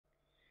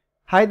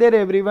Hi there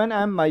everyone,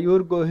 I am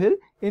Mayur Gohil.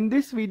 In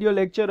this video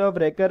lecture of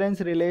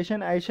recurrence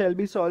relation, I shall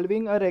be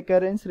solving a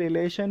recurrence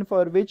relation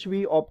for which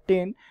we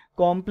obtain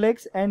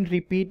complex and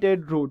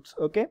repeated roots.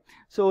 Okay,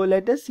 so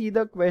let us see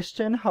the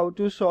question how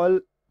to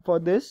solve for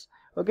this.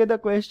 Okay, the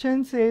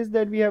question says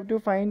that we have to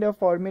find a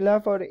formula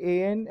for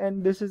an,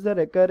 and this is the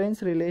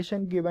recurrence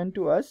relation given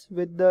to us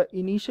with the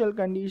initial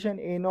condition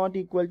a0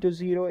 equal to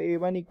 0,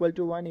 a1 equal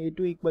to 1,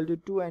 a2 equal to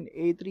 2 and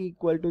a3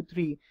 equal to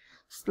 3.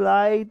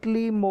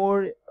 Slightly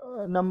more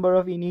number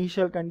of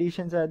initial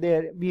conditions are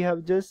there. We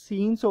have just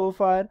seen so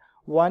far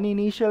one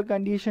initial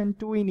condition,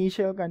 two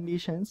initial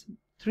conditions,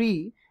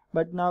 three,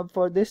 but now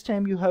for this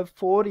time you have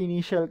four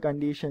initial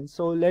conditions.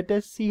 So let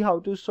us see how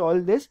to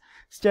solve this.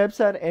 Steps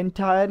are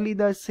entirely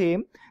the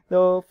same.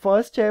 The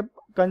first step,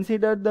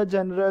 consider the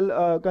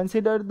general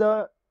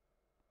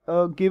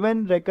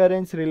given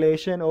recurrence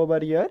relation over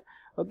here.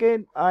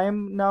 Okay, I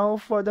am now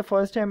for the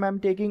first time I'm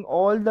taking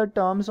all the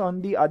terms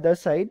on the other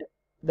side,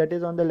 that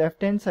is on the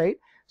left hand side.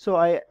 So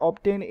I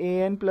obtain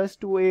an plus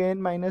 2an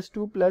minus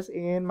 2 plus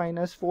an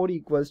minus 4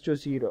 equals to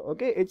 0.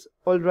 Okay, it's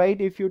alright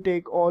if you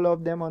take all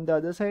of them on the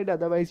other side,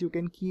 otherwise you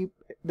can keep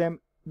them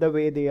the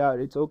way they are,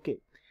 it's okay.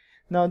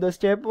 Now the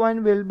step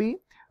 1 will be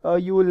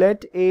you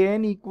let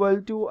an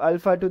equal to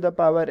alpha to the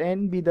power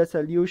n be the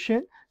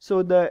solution.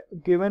 So the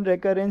given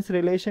recurrence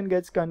relation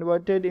gets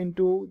converted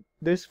into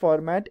this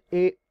format: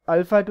 a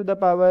alpha to the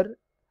power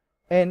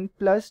n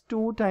plus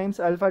 2 times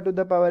alpha to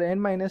the power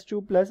n minus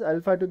 2 plus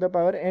alpha to the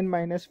power n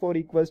minus 4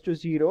 equals to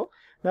 0.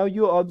 Now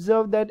you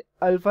observe that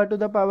alpha to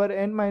the power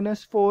n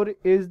minus 4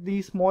 is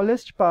the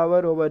smallest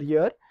power over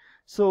here.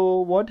 So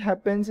what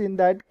happens in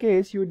that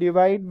case, you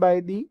divide by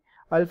the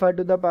alpha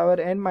to the power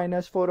n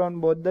minus 4 on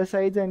both the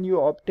sides and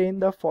you obtain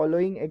the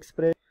following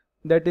expression,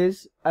 that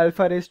is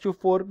alpha raised to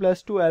 4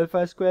 plus 2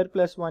 alpha square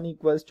plus 1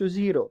 equals to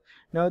 0.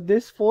 Now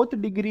this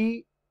fourth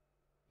degree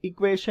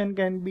equation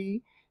can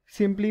be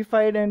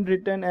simplified and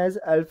written as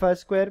alpha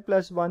square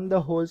plus 1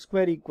 the whole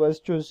square equals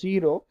to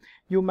 0.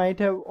 You might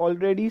have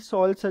already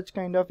solved such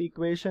kind of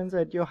equations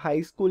at your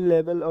high school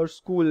level or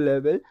school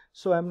level,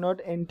 so I'm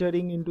not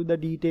entering into the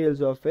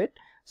details of it.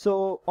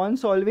 So on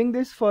solving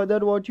this further,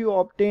 what you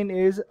obtain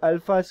is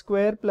alpha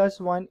square plus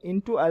 1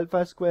 into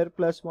alpha square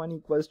plus 1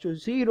 equals to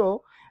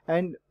 0,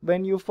 and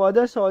when you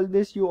further solve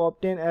this you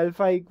obtain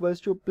alpha equals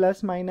to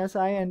plus minus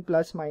I and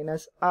plus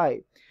minus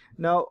I.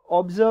 Now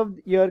observe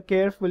here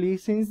carefully,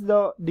 since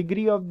the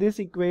degree of this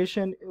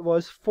equation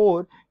was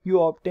 4,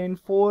 you obtain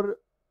 4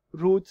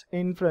 roots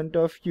in front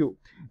of you.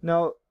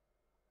 Now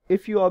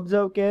if you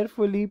observe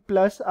carefully,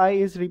 plus I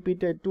is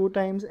repeated 2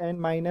 times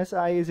and minus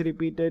I is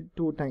repeated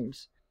 2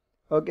 times.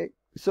 Okay,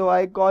 so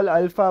I call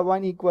alpha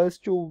 1 equals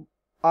to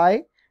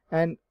I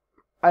and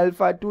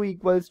alpha 2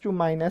 equals to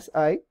minus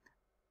I,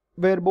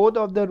 where both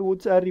of the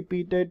roots are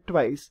repeated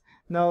twice.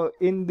 Now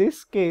in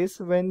this case,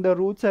 when the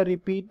roots are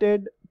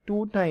repeated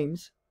 2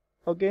 times,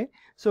 okay,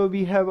 so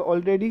we have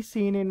already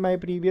seen in my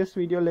previous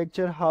video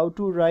lecture how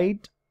to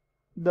write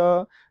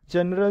the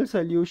general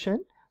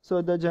solution.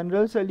 So the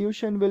general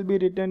solution will be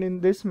written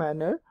in this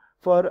manner: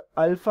 for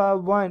alpha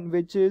 1,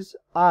 which is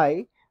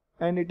I,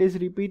 and it is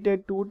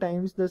repeated 2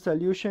 times, the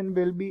solution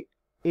will be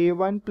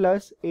a1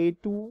 plus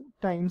a2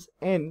 times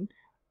n,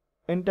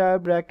 entire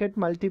bracket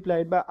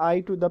multiplied by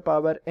I to the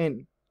power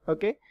n,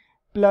 okay,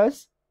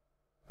 plus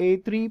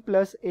a3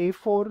 plus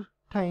a4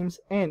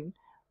 times n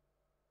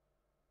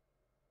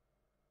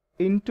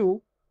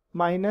into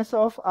minus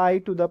of I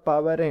to the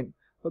power n.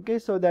 Okay,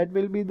 so that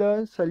will be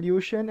the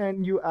solution,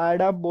 and you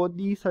add up both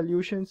the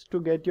solutions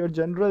to get your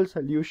general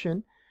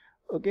solution.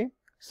 Okay,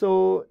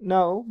 so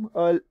now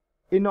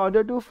in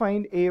order to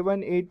find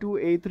a1, a2,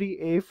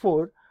 a3,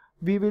 a4,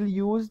 we will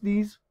use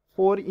these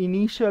 4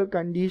 initial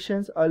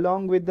conditions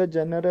along with the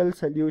general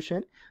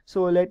solution.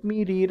 So let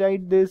me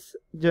rewrite this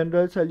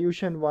general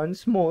solution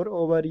once more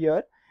over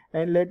here,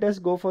 and let us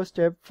go for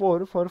step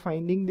 4 for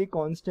finding the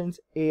constants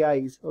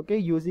ai's, okay,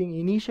 using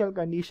initial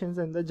conditions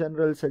and the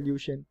general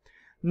solution.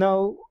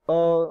 Now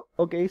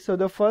okay, so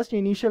the first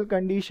initial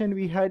condition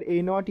we had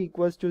a0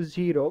 equals to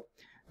 0.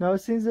 Now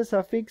since the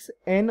suffix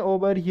n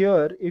over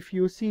here, if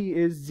you see,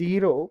 is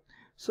 0,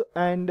 so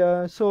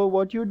so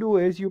what you do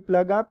is you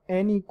plug up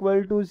n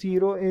equal to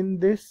 0 in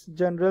this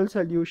general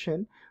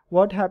solution.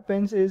 What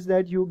happens is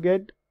that you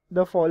get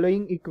the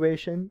following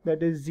equation,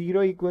 that is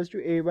 0 equals to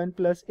a1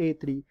 plus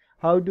a3.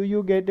 How do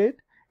you get it?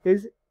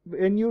 Is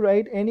when you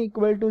write n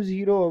equal to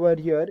 0 over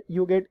here,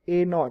 you get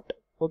a0.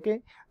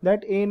 Okay,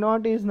 that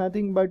a0 is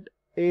nothing but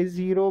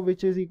a0,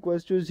 which is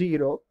equals to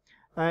 0,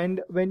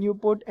 and when you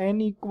put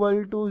n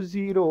equal to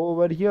 0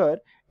 over here,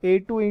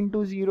 a2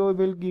 into 0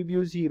 will give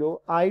you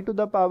 0, I to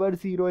the power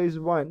 0 is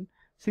 1,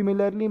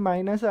 similarly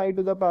minus I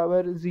to the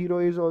power 0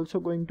 is also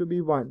going to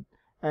be 1,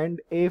 and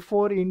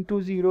a4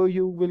 into 0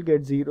 you will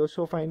get 0.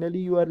 So finally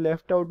you are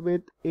left out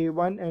with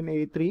a1 and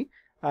a3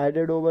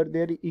 added over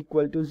there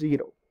equal to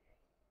 0.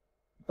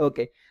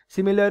 Okay,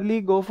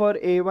 similarly go for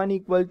a1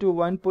 equal to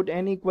 1, put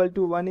n equal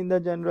to 1 in the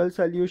general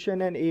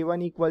solution and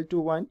a1 equal to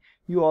 1,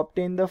 you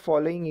obtain the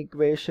following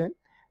equation.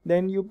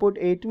 then you put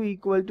a2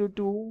 equal to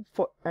 2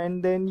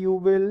 and then you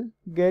will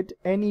get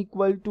n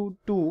equal to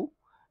 2,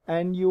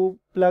 and you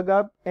plug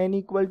up n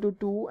equal to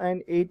 2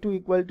 and a2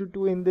 equal to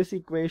 2 in this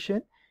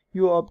equation.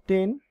 You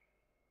obtain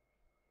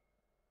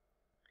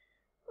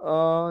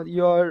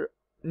your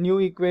new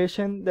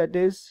equation, that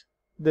is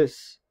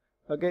this.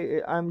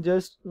 Okay, I'm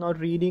just not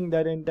reading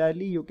that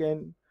entirely, you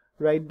can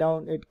write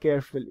down it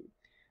carefully.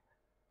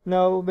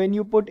 Now when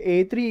you put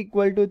a3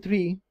 equal to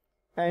 3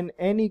 and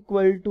n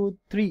equal to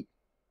 3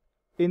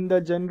 in the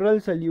general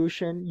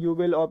solution, you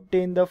will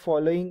obtain the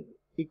following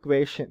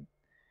equation.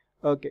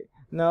 Okay,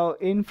 now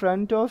in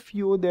front of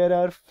you there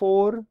are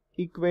 4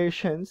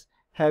 equations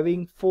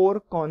having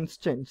 4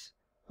 constants.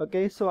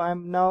 Okay, so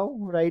I'm now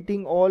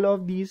writing all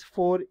of these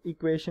 4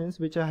 equations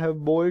which I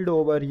have bold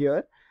over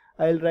here.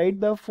 I'll write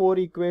the 4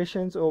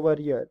 equations over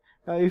here.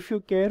 Now if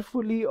you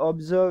carefully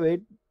observe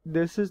it,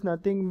 this is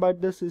nothing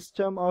but the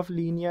system of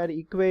linear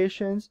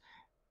equations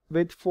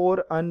with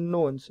 4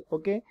 unknowns.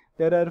 Okay,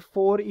 there are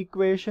 4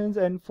 equations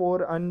and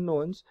 4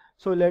 unknowns.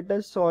 So let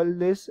us solve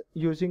this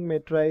using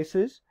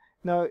matrices.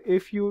 Now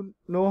if you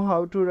know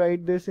how to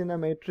write this in a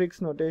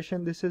matrix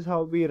notation, this is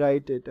how we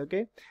write it.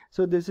 Okay,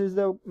 so this is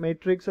the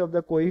matrix of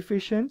the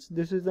coefficients,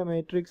 this is the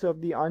matrix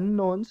of the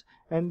unknowns,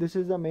 and this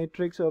is the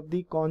matrix of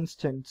the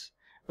constants.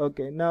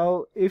 Okay,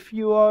 now if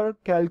your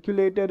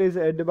calculator is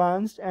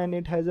advanced and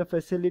it has a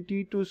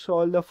facility to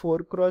solve the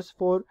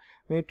 4x4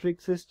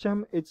 matrix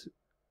system,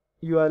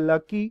 you are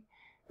lucky.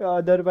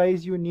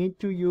 Otherwise you need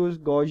to use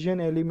Gaussian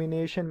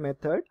elimination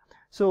method.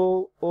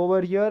 So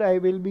over here I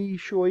will be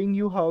showing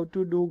you how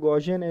to do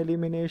Gaussian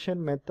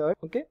elimination method.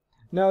 Okay,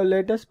 now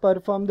let us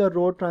perform the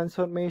row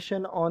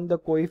transformation on the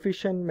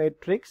coefficient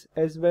matrix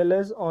as well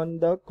as on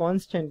the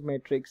constant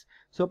matrix.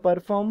 So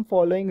perform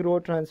following row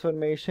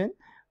transformation.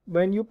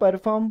 When you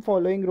perform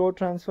following row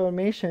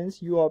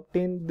transformations, you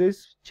obtain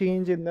this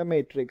change in the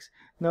matrix.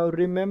 Now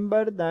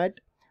remember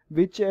that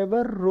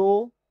whichever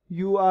row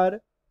you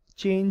are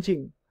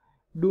changing,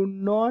 do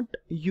not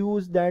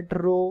use that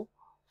row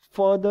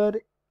further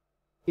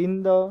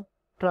in the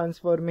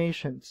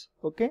transformations.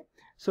 Okay,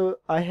 so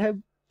I have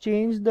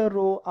changed the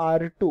row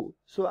R2,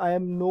 so I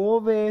am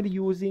nowhere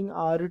using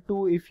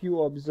R2. If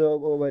you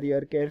observe over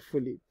here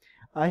carefully,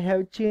 I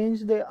have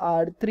changed the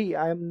R3,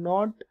 I am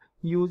not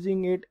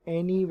using it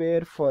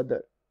anywhere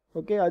further.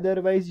 Okay,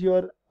 otherwise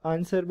your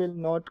answer will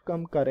not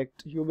come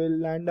correct, you will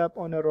land up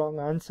on a wrong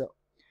answer.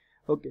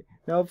 Okay,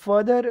 now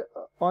further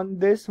on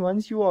this,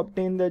 once you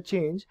obtain the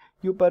change,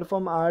 you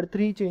perform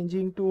R3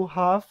 changing to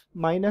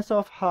minus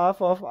of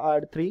half of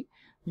R3,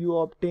 you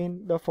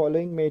obtain the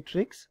following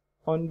matrix.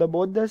 On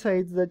both the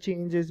sides the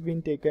change has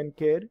been taken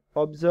care.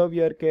 Observe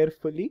here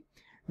carefully.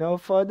 Now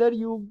further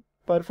you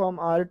perform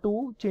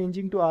R2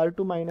 changing to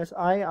R2 minus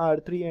I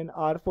R3 and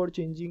R4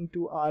 changing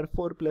to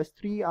R4 plus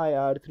 3 I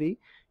R3,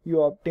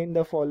 you obtain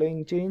the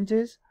following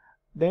changes.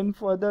 Then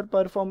further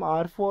perform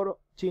R4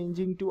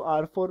 changing to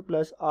R4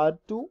 plus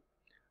R2.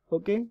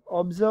 Okay,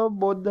 observe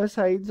both the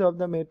sides of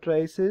the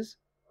matrices,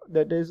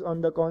 that is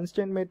on the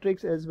constant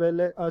matrix as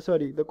well as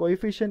the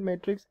coefficient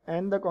matrix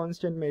and the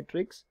constant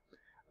matrix.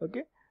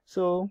 Okay,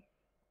 so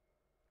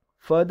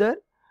further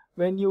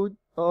when you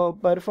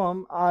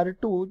perform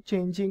R2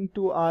 changing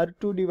to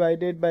R2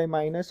 divided by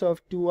minus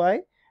of 2i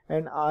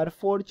and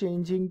R4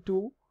 changing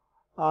to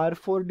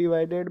R4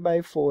 divided by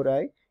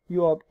 4i,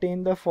 you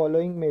obtain the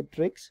following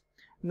matrix.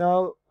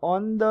 Now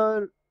on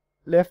the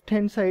left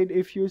hand side,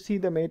 if you see,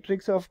 the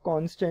matrix of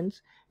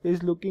constants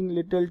is looking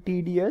little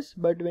tedious,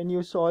 but when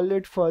you solve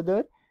it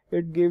further,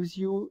 it gives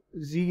you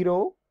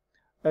 0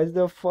 as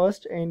the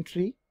first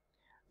entry.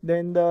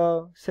 Then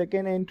the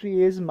second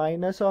entry is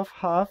minus of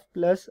half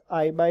plus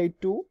I by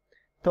 2.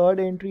 Third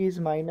entry is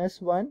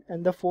minus 1,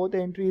 and the fourth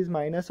entry is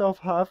minus of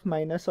half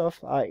minus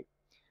of I.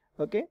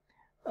 Okay,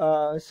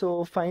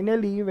 so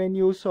finally when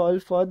you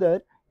solve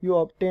further, you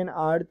obtain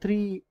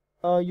R3.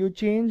 You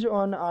change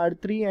on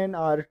R3 and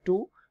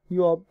R2,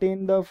 you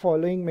obtain the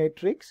following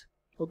matrix.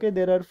 Okay,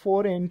 there are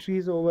 4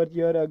 entries over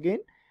here again,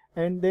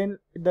 and then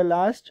the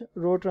last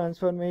row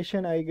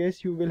transformation I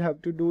guess you will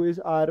have to do is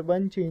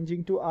R1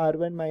 changing to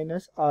R1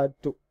 minus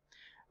R2.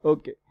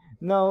 Okay,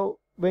 now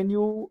when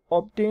you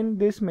obtain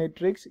this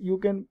matrix, you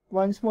can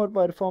once more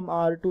perform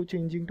R2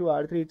 changing to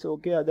R3, it's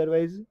okay,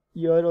 otherwise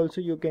here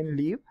also you can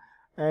leave.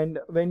 And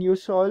when you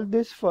solve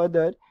this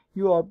further,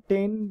 you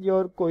obtain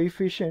your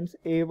coefficients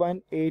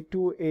A1, A2,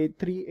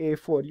 A3,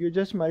 A4. You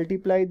just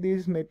multiply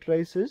these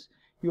matrices.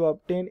 You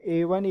obtain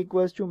A1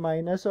 equals to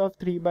minus of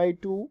 3 by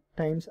 2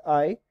 times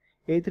I,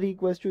 A3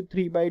 equals to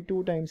 3 by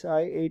 2 times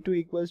I, A2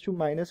 equals to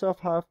minus of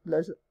half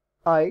plus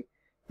I,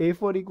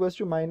 A4 equals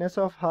to minus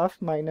of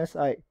half minus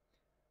I.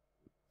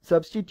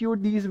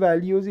 Substitute these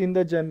values in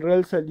the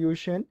general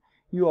solution.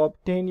 You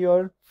obtain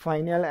your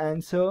final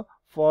answer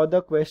for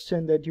the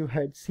question that you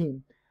had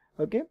seen.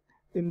 Okay,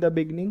 in the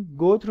beginning,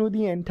 go through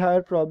the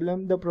entire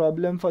problem. The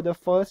problem for the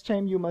first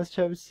time you must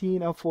have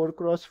seen a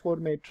 4x4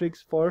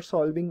 matrix for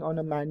solving on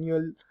a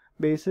manual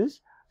basis.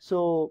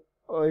 So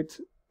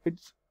it's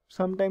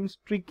sometimes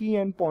tricky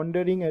and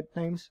pondering at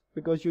times,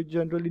 because you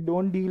generally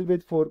don't deal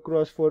with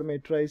 4x4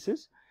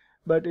 matrices,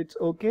 but it's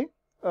okay.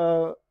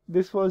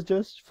 This was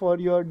just for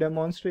your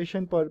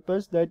demonstration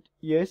purpose that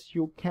yes,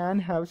 you can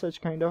have such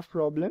kind of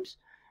problems.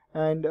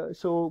 And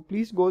so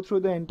please go through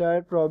the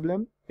entire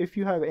problem. If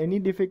you have any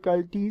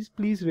difficulties,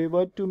 please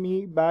revert to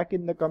me back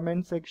in the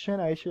comment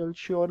section. I shall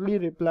surely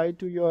reply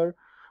to your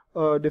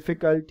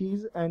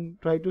difficulties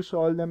and try to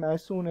solve them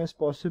as soon as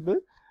possible.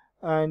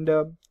 And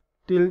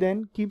till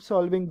then, keep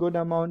solving good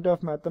amount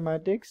of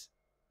mathematics.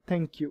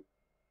 Thank you.